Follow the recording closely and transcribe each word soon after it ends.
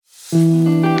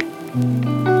Welcome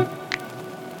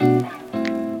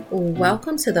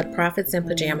to the Profits in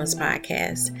Pajamas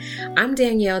podcast. I'm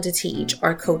Danielle DeTeach,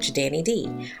 or Coach Danny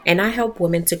D, and I help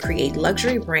women to create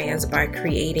luxury brands by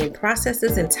creating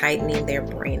processes and tightening their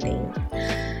branding.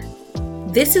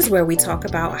 This is where we talk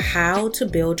about how to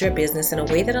build your business in a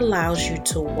way that allows you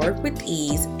to work with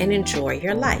ease and enjoy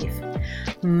your life.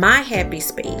 My happy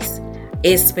space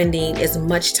is spending as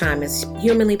much time as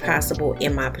humanly possible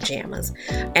in my pajamas,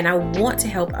 and I want to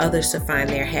help others to find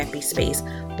their happy space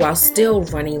while still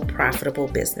running profitable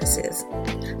businesses.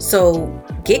 So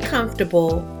get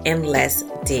comfortable and let's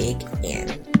dig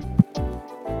in.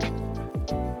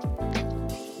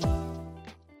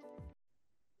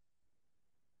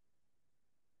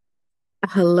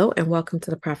 Hello and welcome to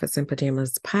the Profits in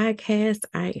Pajamas podcast.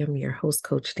 I am your host,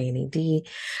 Coach Danny D,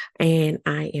 and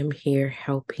I am here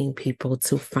helping people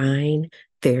to find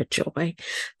their joy,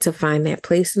 to find that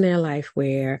place in their life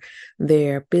where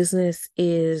their business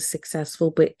is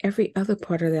successful, but every other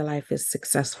part of their life is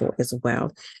successful as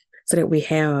well, so that we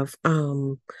have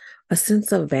a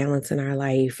sense of balance in our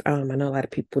life. I know a lot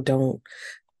of people don't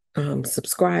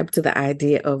subscribe to the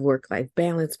idea of work-life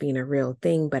balance being a real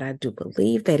thing, but I do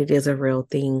believe that it is a real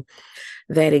thing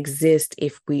that exists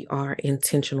if we are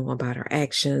intentional about our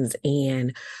actions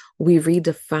and we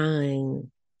redefine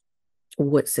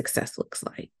what success looks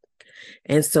like.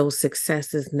 And so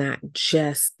success is not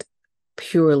just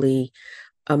purely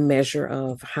a measure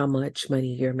of how much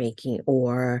money you're making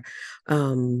or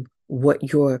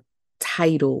what your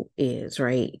title is,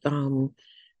 right?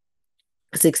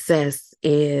 Success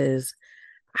is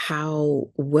how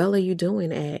well are you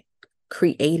doing at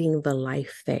creating the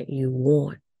life that you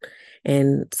want?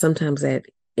 And sometimes that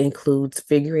includes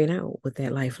figuring out what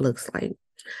that life looks like.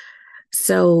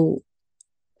 So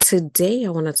today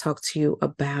I want to talk to you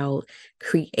about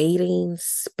creating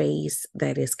space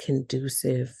that is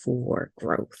conducive for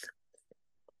growth.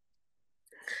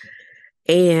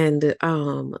 And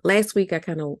last week I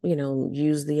kind of,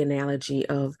 used the analogy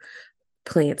of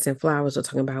plants and flowers. Are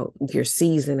talking about your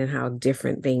season and how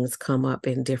different things come up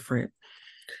in different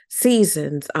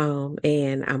seasons.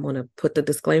 And I'm going to put the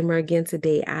disclaimer again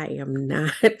today. I am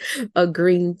not a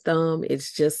green thumb.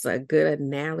 It's just a good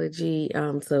analogy.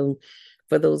 So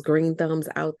for those green thumbs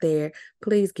out there,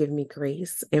 please give me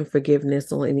grace and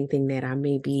forgiveness on anything that I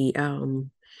may be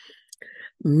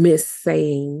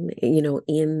missaying,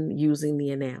 in using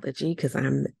the analogy, because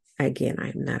I'm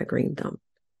not a green thumb.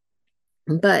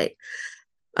 But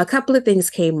a couple of things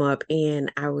came up and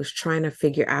I was trying to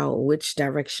figure out which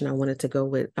direction I wanted to go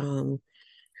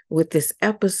with this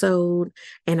episode,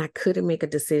 and I couldn't make a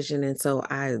decision. And so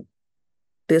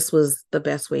this was the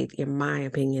best way, in my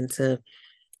opinion, to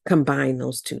combine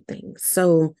those two things.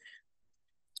 So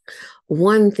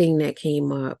one thing that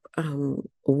came up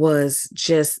was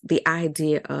just the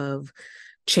idea of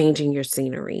changing your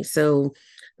scenery. So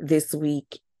this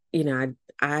week,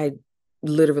 I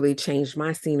literally changed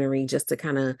my scenery just to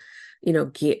kind of,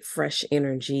 get fresh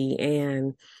energy.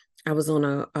 And I was on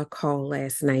a call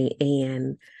last night,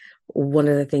 and one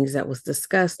of the things that was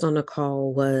discussed on the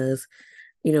call was,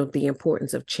 the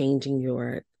importance of changing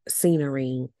your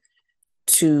scenery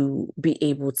to be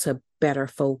able to better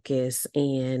focus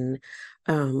and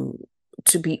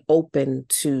to be open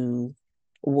to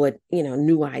what,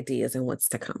 new ideas and what's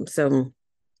to come. So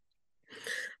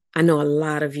I know a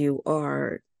lot of you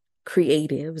are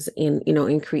creatives in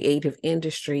creative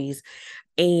industries,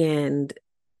 and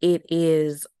it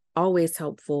is always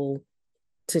helpful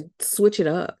to switch it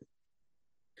up,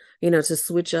 to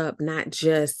switch up not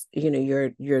just,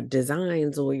 your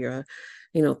designs or your,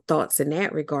 thoughts in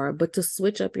that regard, but to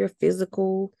switch up your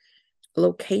physical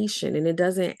location. And it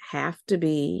doesn't have to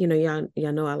be, y'all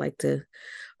know I like to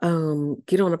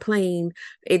get on a plane.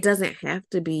 It doesn't have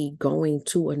to be going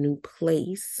to a new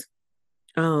place.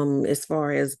 As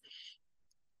far as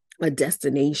a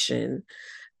destination,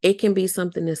 it can be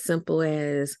something as simple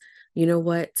as, you know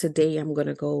what, today I'm going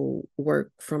to go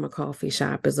work from a coffee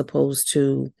shop as opposed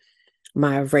to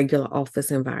my regular office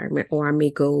environment, or I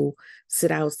may go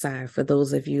sit outside for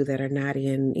those of you that are not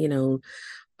in,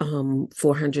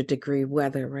 400-degree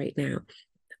weather right now.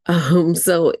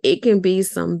 So it can be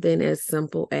something as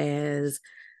simple as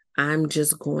I'm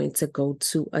just going to go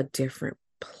to a different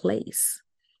place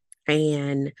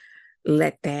and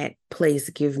let that place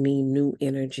give me new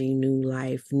energy, new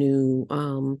life, new,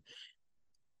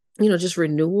 just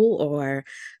renewal, or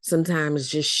sometimes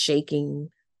just shaking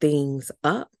things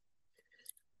up.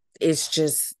 It's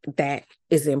just that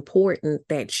is important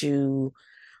that you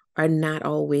are not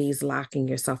always locking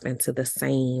yourself into the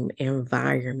same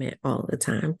environment all the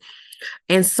time.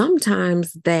 And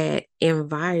sometimes that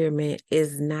environment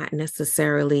is not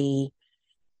necessarily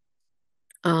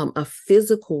a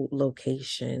physical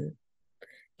location.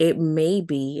 It may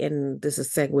be, and this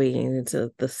is segueing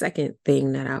into the second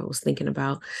thing that I was thinking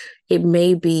about, it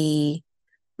may be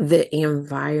the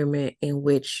environment in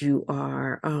which you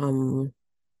are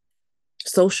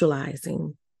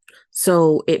socializing.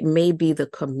 So it may be the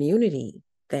community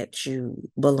that you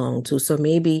belong to. So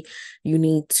maybe you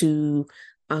need to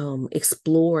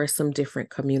explore some different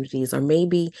communities, or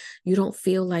maybe you don't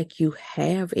feel like you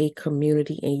have a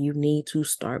community and you need to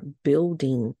start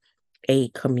building a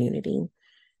community.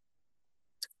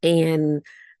 And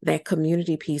that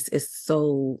community piece is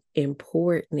so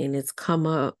important, and it's come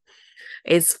up.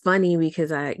 It's funny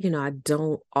because I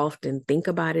don't often think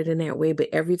about it in that way, but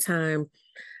every time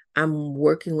I'm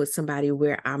working with somebody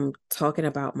where I'm talking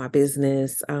about my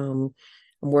business, I'm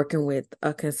working with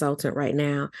a consultant right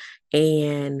now,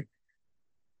 and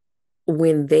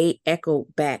when they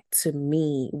echoed back to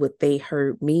me what they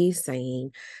heard me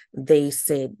saying, they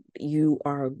said, "You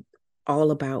are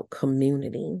all about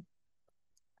community."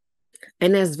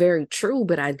 And that's very true,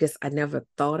 but I guess I never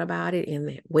thought about it in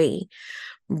that way.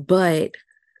 But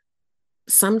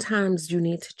sometimes you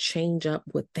need to change up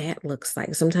what that looks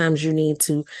like. Sometimes you need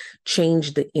to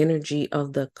change the energy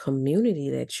of the community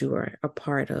that you are a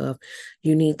part of.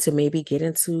 You need to maybe get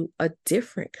into a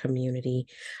different community.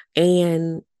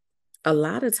 And a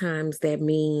lot of times that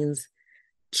means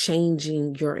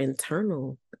changing your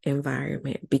internal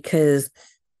environment, because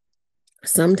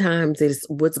sometimes it's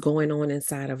what's going on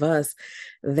inside of us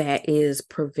that is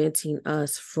preventing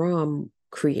us from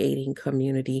creating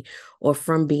community or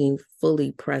from being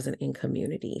fully present in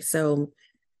community. So,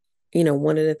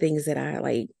 one of the things that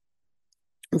I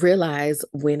realized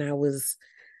when I was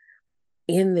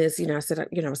in this, I said, I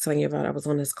was telling you about, I was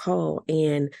on this call,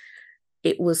 and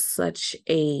it was such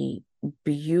a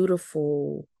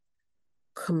beautiful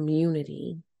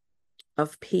community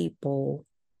of people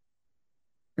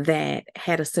that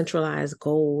had a centralized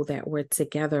goal, that were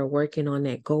together working on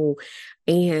that goal.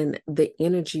 And the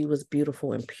energy was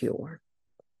beautiful and pure.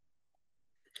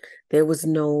 There was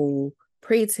no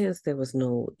pretense, there was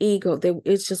no ego.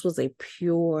 It just was a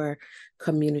pure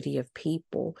community of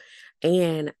people.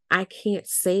 And I can't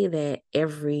say that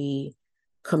every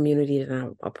community that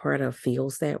I'm a part of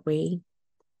feels that way.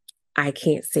 I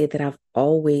can't say that I've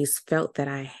always felt that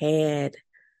I had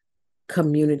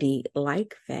community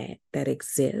like that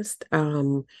exists.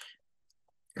 I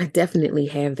definitely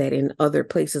have that in other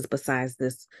places besides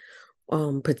this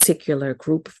particular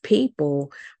group of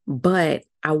people, but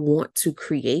I want to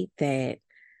create that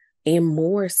in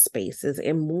more spaces,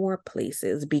 in more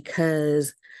places,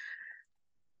 because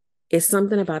it's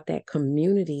something about that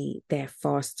community that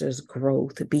fosters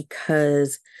growth.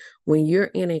 Because when you're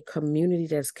in a community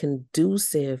that's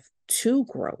conducive to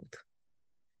growth,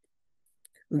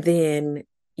 then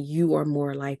you are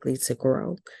more likely to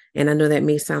grow. And I know that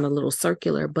may sound a little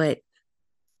circular, but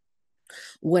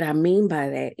what I mean by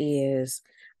that is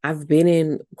I've been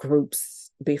in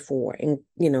groups before, in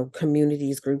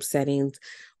communities, group settings,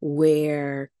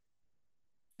 where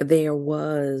there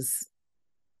was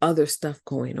other stuff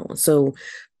going on. So,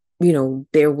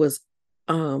 there was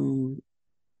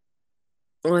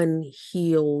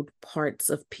unhealed parts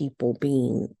of people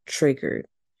being triggered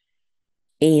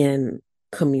in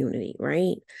community,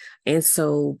 right? And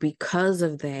so because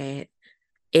of that,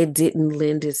 it didn't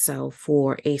lend itself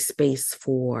for a space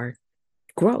for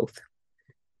growth,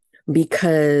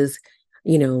 because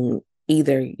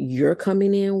either you're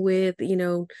coming in with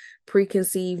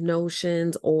preconceived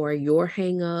notions or your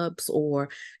hangups, or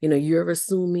you're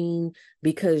assuming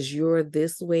because you're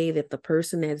this way that the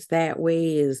person that's that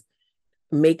way is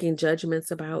making judgments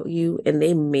about you, and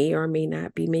they may or may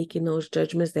not be making those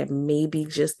judgments. That may be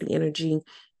just the energy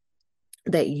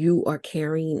that you are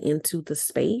carrying into the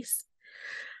space.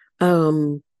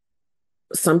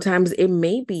 Sometimes it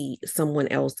may be someone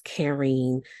else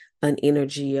carrying an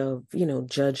energy of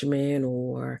judgment,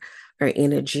 or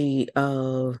energy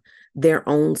of their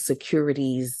own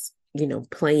securities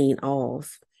playing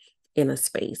off in a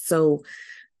space. So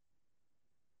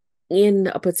in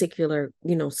a particular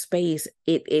space,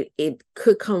 it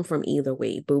could come from either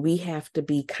way, but we have to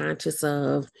be conscious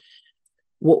of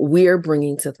what we're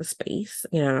bringing to the space.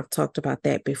 I've talked about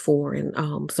that before in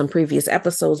some previous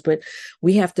episodes, but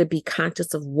we have to be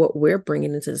conscious of what we're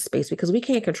bringing into the space, because we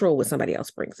can't control what somebody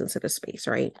else brings into the space,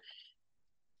 right?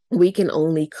 We can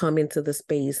only come into the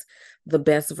space the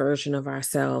best version of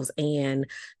ourselves, and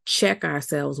check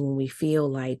ourselves when we feel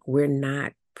like we're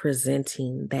not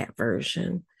presenting that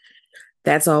version.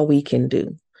 That's all we can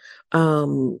do.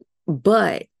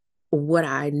 But what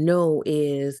I know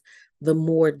is the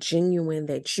more genuine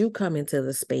that you come into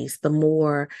the space, the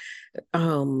more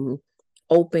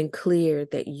open, clear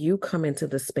that you come into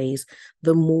the space,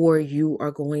 the more you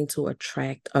are going to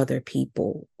attract other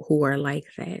people who are like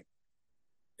that.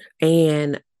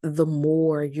 And the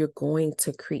more you're going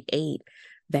to create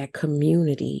that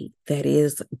community that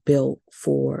is built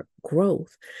for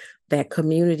growth, that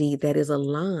community that is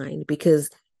aligned, because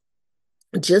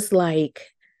just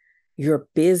like your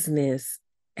business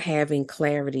having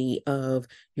clarity of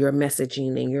your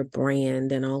messaging and your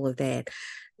brand and all of that,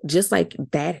 just like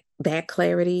that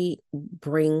clarity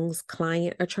brings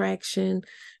client attraction,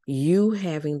 you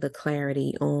having the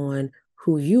clarity on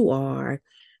who you are,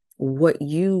 what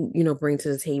you bring to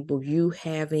the table, you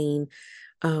having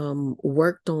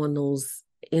worked on those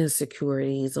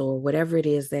insecurities or whatever it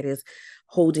is that is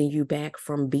holding you back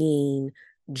from being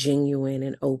genuine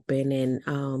and open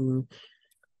and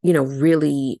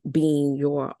really being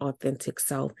your authentic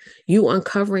self, you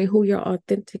uncovering who your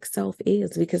authentic self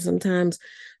is, because sometimes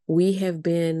we have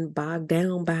been bogged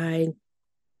down by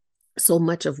so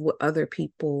much of what other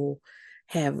people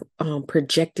have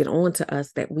projected onto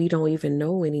us that we don't even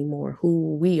know anymore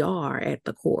who we are at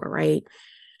the core, right?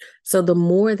 So the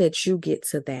more that you get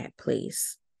to that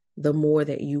place, the more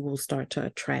that you will start to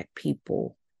attract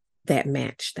people that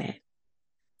match that,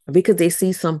 because they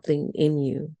see something in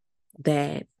you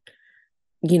that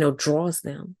draws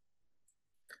them.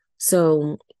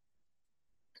 So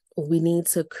we need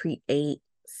to create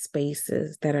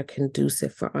spaces that are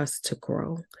conducive for us to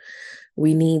grow.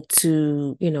 We need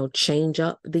to, change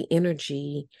up the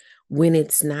energy when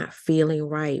it's not feeling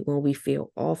right, when we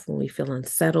feel off, when we feel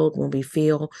unsettled, when we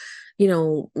feel,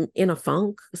 in a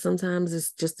funk. Sometimes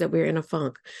it's just that we're in a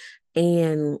funk,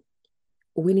 and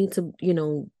we need to,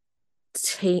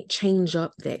 change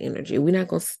up that energy. We're not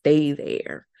going to stay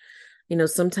there.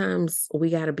 Sometimes we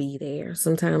got to be there.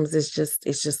 Sometimes it's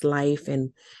just life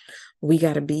and we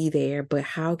got to be there. But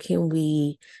how can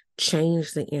we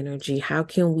change the energy? How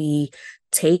can we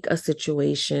take a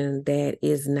situation that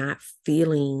is not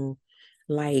feeling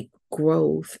like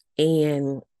growth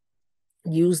and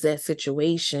use that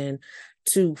situation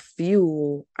to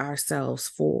fuel ourselves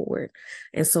forward?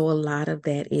 And so a lot of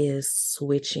that is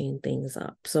switching things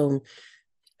up. So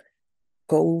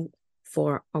go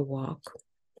for a walk.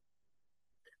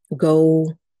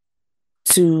 Go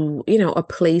to, a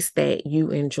place that you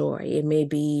enjoy. It may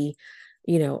be,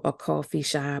 a coffee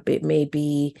shop. It may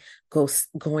be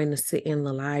going to sit in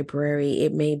the library.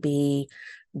 It may be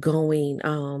going,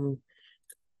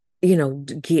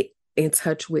 get in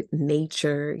touch with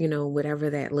nature, whatever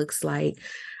that looks like.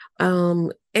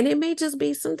 And it may just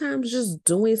be sometimes just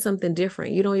doing something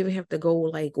different. You don't even have to go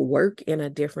like work in a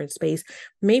different space.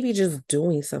 Maybe just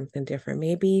doing something different.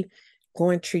 Maybe go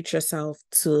and treat yourself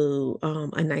to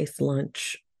a nice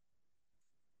lunch,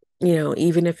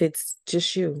 even if it's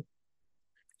just you,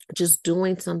 just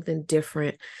doing something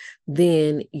different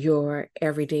than your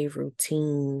everyday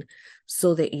routine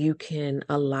so that you can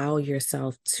allow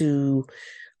yourself to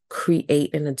create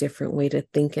in a different way, to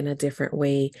think in a different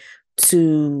way,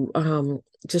 to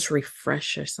just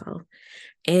refresh yourself.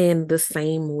 And the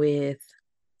same with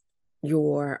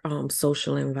your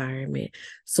social environment.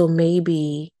 So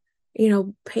maybe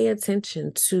pay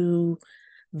attention to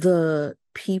the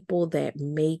people that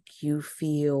make you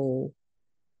feel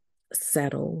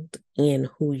settled in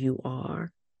who you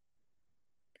are,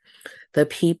 the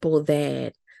people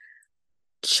that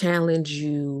challenge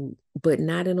you, but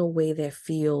not in a way that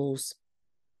feels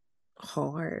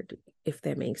hard, if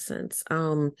that makes sense.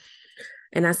 And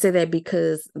I say that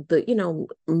because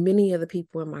many of the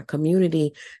people in my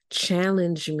community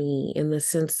challenge me in the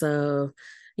sense of,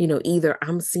 either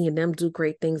I'm seeing them do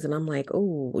great things and I'm like,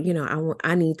 oh,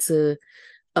 I need to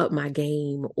up my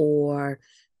game, or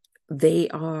they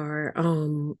are,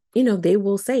 they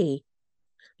will say,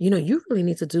 you really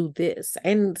need to do this.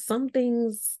 And some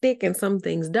things stick and some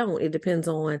things don't. It depends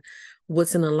on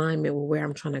what's in alignment with where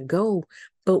I'm trying to go.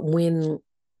 But when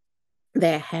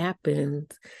that happens,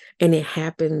 and it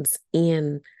happens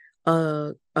in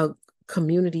a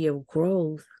community of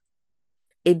growth,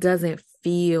 it doesn't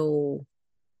feel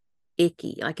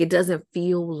icky. Like it doesn't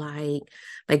feel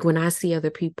like when I see other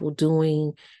people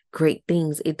doing great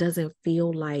things, it doesn't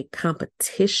feel like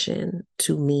competition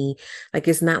to me. Like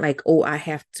it's not like, oh, I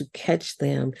have to catch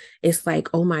them. It's like,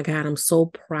 oh my God, I'm so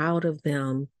proud of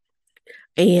them.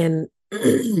 And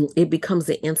it becomes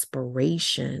an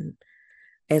inspiration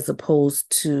as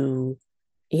opposed to,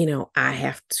 I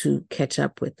have to catch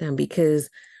up with them, because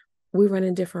we're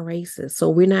running different races. So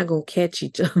we're not going to catch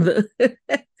each other.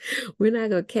 We're not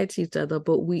going to catch each other,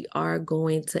 but we are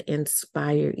going to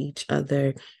inspire each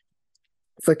other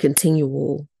for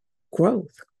continual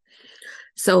growth.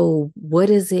 So, what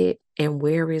is it and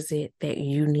where is it that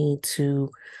you need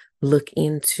to look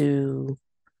into,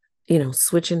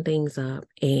 switching things up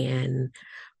and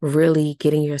really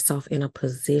getting yourself in a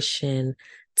position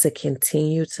to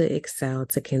continue to excel,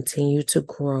 to continue to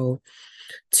grow,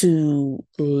 to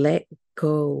let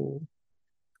go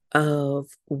of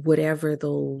whatever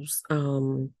those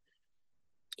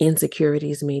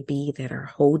insecurities may be that are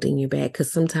holding you back?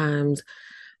 Because sometimes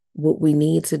what we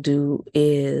need to do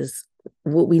is,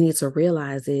 what we need to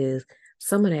realize is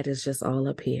some of that is just all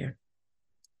up here.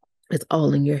 It's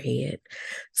all in your head.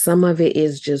 Some of it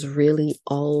is just really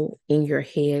all in your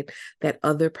head. That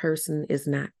other person is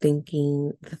not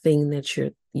thinking the thing that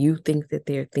you think that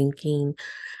they're thinking.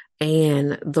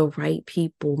 And the right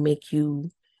people make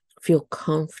you feel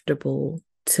comfortable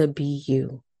to be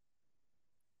you,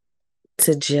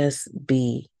 to just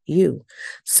be you.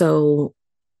 So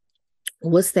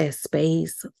what's that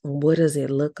space? What does it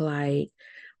look like?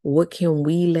 What can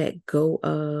we let go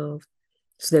of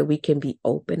so that we can be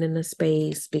open in the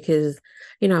space? Because,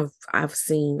 I've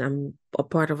seen, I'm a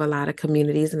part of a lot of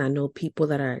communities, and I know people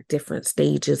that are at different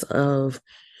stages of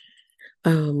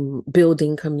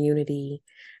building community.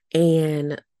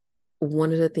 And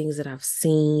one of the things that I've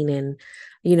seen, and,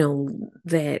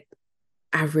 that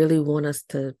I really want us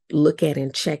to look at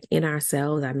and check in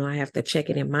ourselves, I know I have to check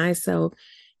it in myself,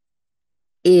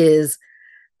 is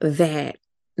that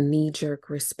knee-jerk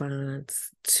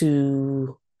response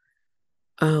to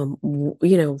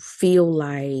feel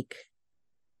like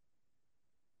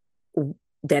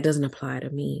that doesn't apply to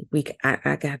me.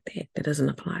 I got that doesn't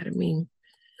apply to me.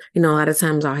 A lot of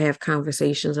times I'll have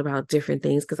conversations about different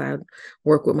things because I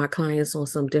work with my clients on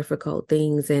some difficult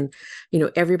things, and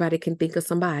everybody can think of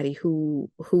somebody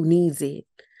who needs it,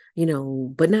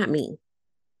 but not me.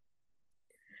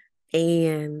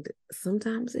 And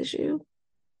sometimes it's you.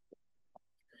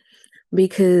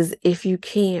 Because if you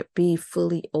can't be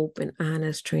fully open,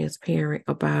 honest, transparent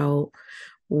about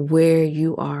where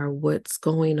you are, what's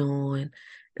going on,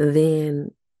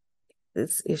 then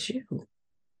it's you.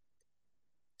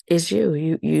 It's you.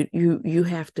 You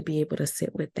have to be able to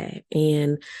sit with that.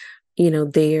 And,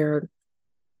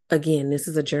 again, this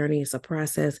is a journey, it's a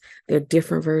process. There are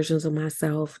different versions of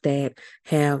myself that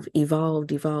have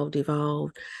evolved.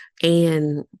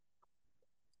 And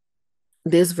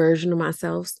this version of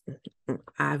myself,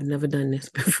 I've never done this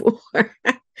before.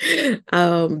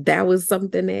 That was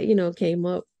something that, came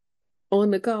up on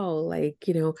the call. Like,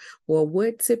 well,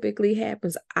 what typically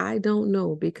happens? I don't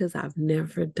know, because I've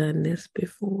never done this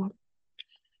before.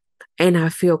 And I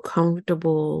feel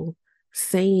comfortable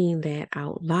saying that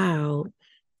out loud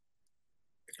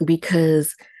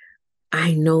because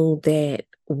I know that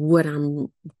what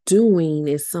I'm doing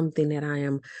is something that I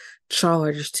am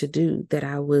charged to do, that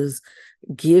I was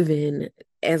given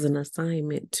as an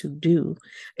assignment to do.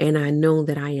 And I know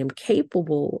that I am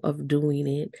capable of doing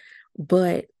it,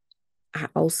 but I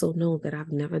also know that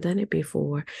I've never done it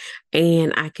before.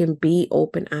 And I can be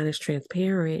open, honest,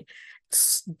 transparent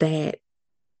that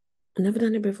I've never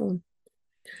done it before.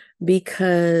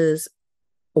 Because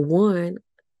one,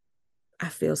 I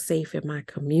feel safe in my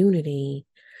community,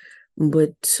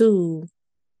 but two,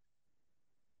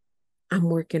 I'm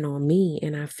working on me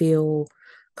and I feel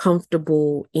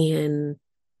comfortable in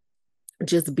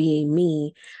just being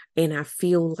me. And I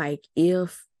feel like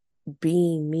if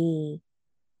being me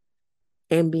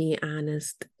and being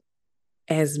honest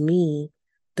as me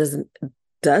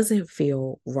doesn't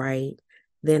feel right,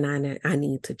 then I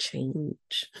need to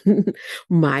change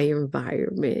my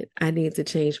environment. I need to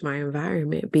change my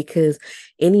environment, because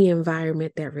any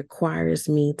environment that requires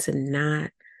me to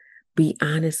not be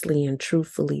honestly and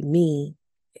truthfully me,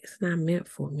 it's not meant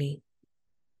for me.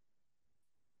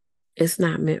 It's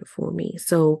not meant for me.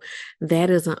 So that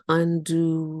is an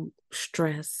undue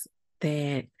stress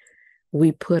that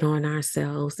we put on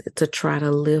ourselves to try to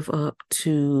live up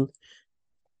to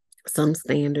some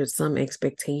standard, some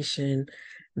expectation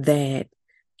that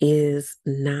is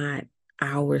not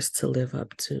ours to live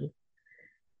up to.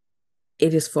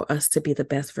 It is for us to be the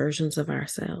best versions of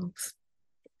ourselves.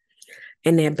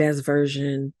 And that best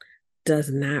version does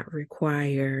not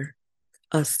require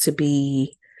us to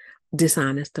be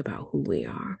dishonest about who we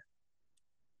are.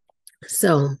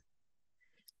 So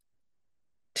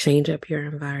change up your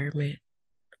environment.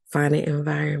 Find an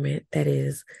environment that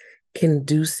is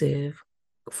conducive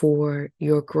for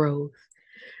your growth.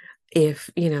 If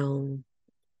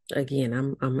again,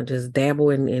 I'm gonna just dabble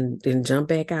and jump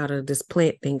back out of this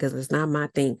plant thing because it's not my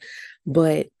thing.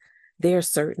 But there are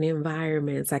certain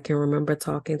environments I can remember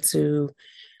talking to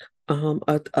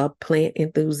a plant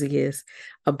enthusiast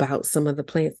about some of the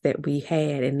plants that we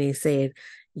had, and they said,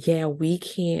 yeah, we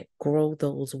can't grow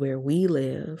those where we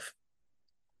live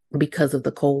because of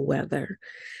the cold weather.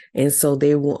 And so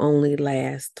they will only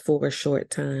last for a short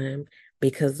time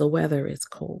because the weather is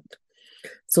cold.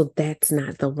 So that's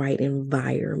not the right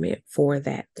environment for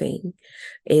that thing.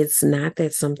 It's not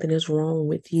that something is wrong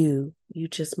with you. You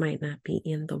just might not be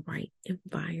in the right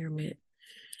environment.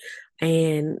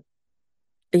 And,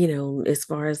 as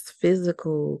far as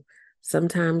physical,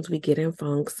 sometimes we get in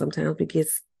funk, sometimes we get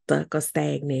stuck or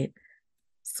stagnant.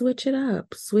 Switch it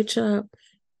up, switch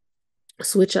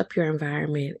up your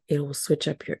environment. It will switch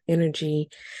up your energy,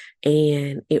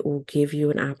 and it will give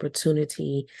you an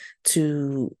opportunity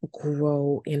to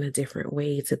grow in a different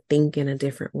way, to think in a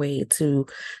different way, to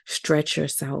stretch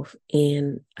yourself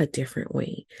in a different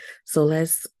way. So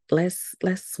let's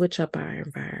switch up our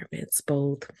environments,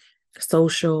 both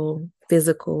social,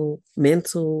 physical,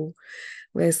 mental.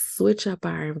 Let's switch up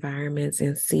our environments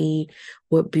and see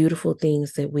what beautiful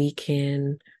things that we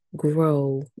can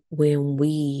grow when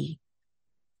we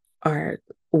are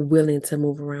willing to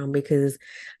move around, because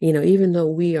even though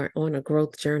we are on a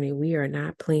growth journey, we are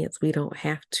not plants. We don't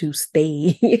have to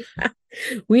stay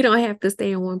we don't have to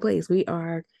stay in one place. We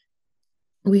are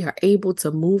able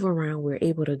to move around. We're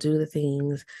able to do the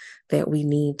things that we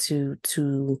need to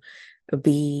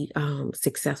be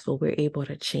successful. We're able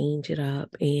to change it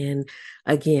up. And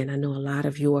again, I know a lot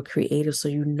of you are creative, so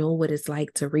you know what it's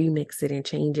like to remix it and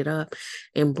change it up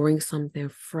and bring something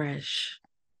fresh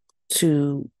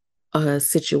to a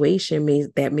situation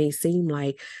that may seem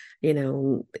like,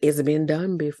 it's been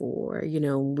done before.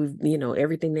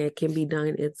 Everything that can be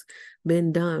done, it's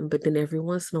been done. But then every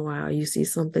once in a while, you see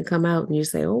something come out and you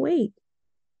say, oh, wait,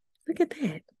 look at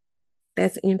that.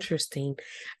 That's interesting.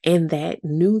 And that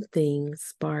new thing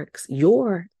sparks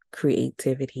your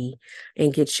creativity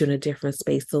and gets you in a different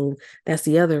space. So that's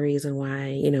the other reason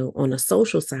why, on a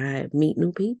social side, meet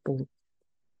new people,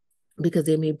 because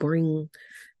they may bring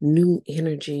new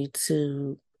energy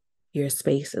to your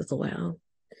space as well.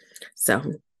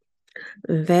 So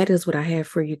that is what I have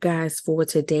for you guys for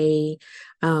today.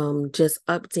 Just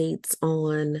updates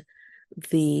on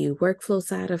the workflow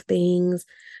side of things.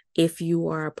 If you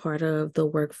are a part of the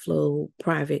workflow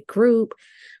private group,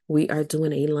 we are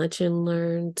doing a lunch and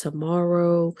learn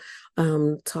tomorrow,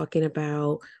 talking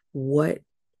about what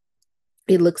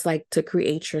it looks like to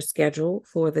create your schedule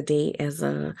for the day as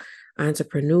a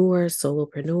entrepreneur,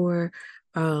 solopreneur,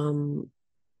 um,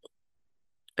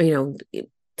 you know,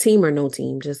 team or no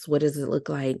team, just what does it look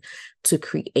like to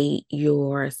create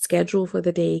your schedule for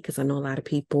the day? Because I know a lot of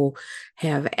people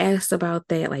have asked about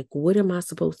that. Like, what am I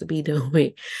supposed to be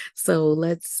doing? So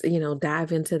let's,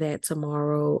 dive into that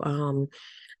tomorrow,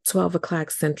 12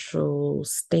 o'clock Central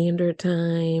Standard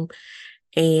Time.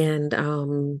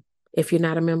 And if you're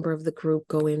not a member of the group,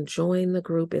 go and join the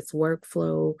group. It's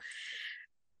Workflow.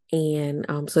 And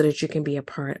so that you can be a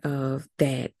part of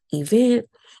that event.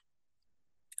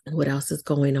 What else is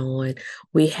going on?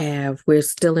 We're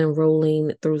still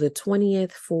enrolling through the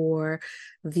 20th for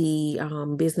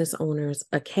the Business Owners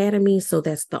Academy. So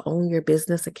that's the Own Your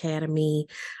Business Academy.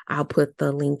 I'll put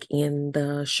the link in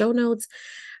the show notes.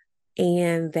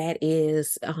 And that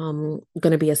is going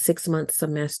to be a 6-month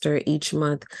semester, each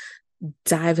month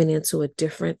diving into a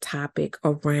different topic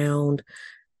around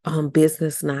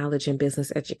business knowledge and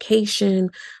business education,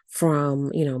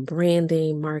 from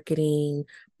branding, marketing,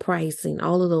 pricing,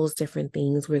 all of those different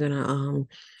things we're going to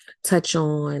touch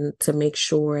on to make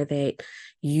sure that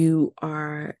you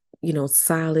are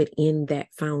solid in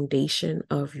that foundation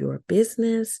of your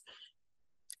business.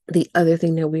 The other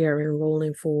thing that we are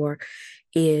enrolling for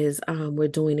is we're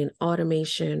doing an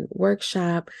automation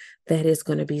workshop that is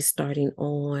going to be starting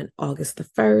on August the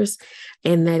 1st.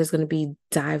 And that is going to be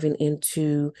diving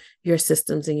into your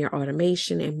systems and your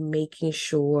automation and making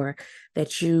sure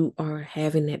that you are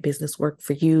having that business work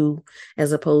for you,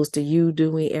 as opposed to you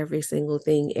doing every single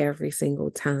thing every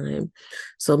single time.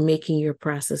 So making your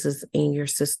processes and your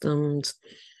systems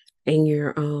and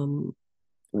your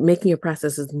making your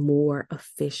processes more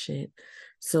efficient,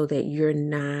 so that you're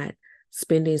not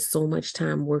spending so much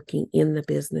time working in the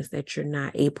business that you're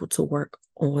not able to work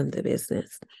on the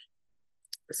business.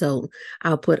 So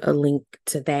I'll put a link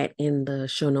to that in the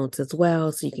show notes as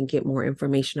well, so you can get more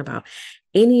information about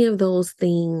any of those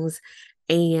things.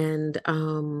 And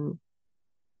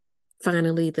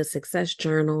finally, the Success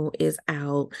Journal is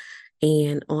out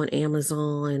and on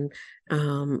Amazon.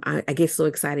 I get so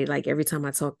excited, like every time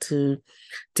I talk to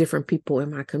different people in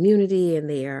my community and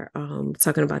they're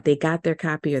talking about they got their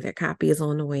copy or their copy is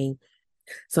on the way.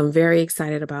 So I'm very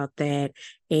excited about that.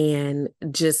 And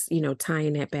just,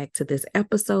 tying that back to this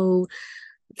episode,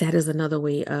 that is another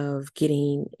way of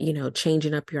getting,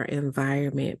 changing up your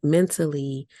environment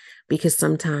mentally, because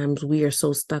sometimes we are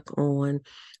so stuck on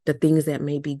the things that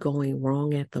may be going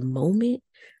wrong at the moment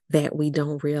that we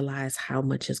don't realize how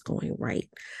much is going right.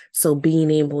 So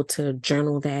being able to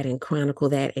journal that and chronicle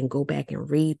that and go back and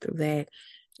read through that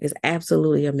is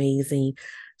absolutely amazing,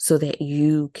 so that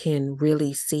you can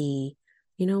really see,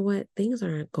 you know what, things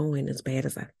aren't going as bad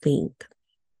as I think.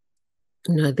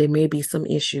 There may be some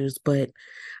issues, but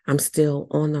I'm still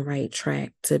on the right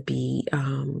track to be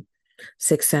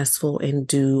successful and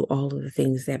do all of the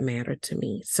things that matter to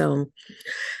me. So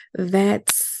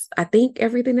that's, I think,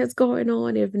 everything that's going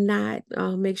on. If not,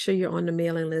 make sure you're on the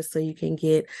mailing list so you can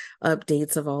get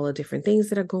updates of all the different things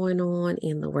that are going on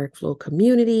in the workflow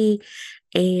community.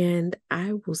 And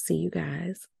I will see you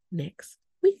guys next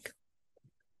week.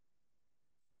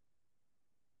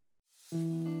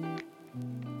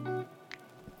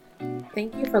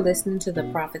 Thank you for listening to the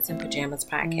Profits in Pajamas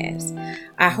podcast.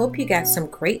 I hope you got some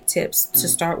great tips to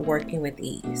start working with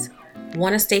ease.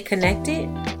 Want to stay connected?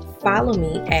 Follow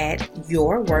me at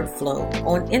Your Workflow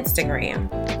on Instagram.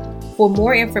 For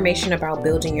more information about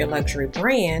building your luxury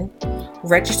brand,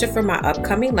 register for my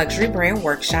upcoming luxury brand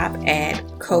workshop at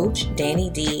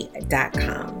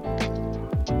CoachDannyD.com.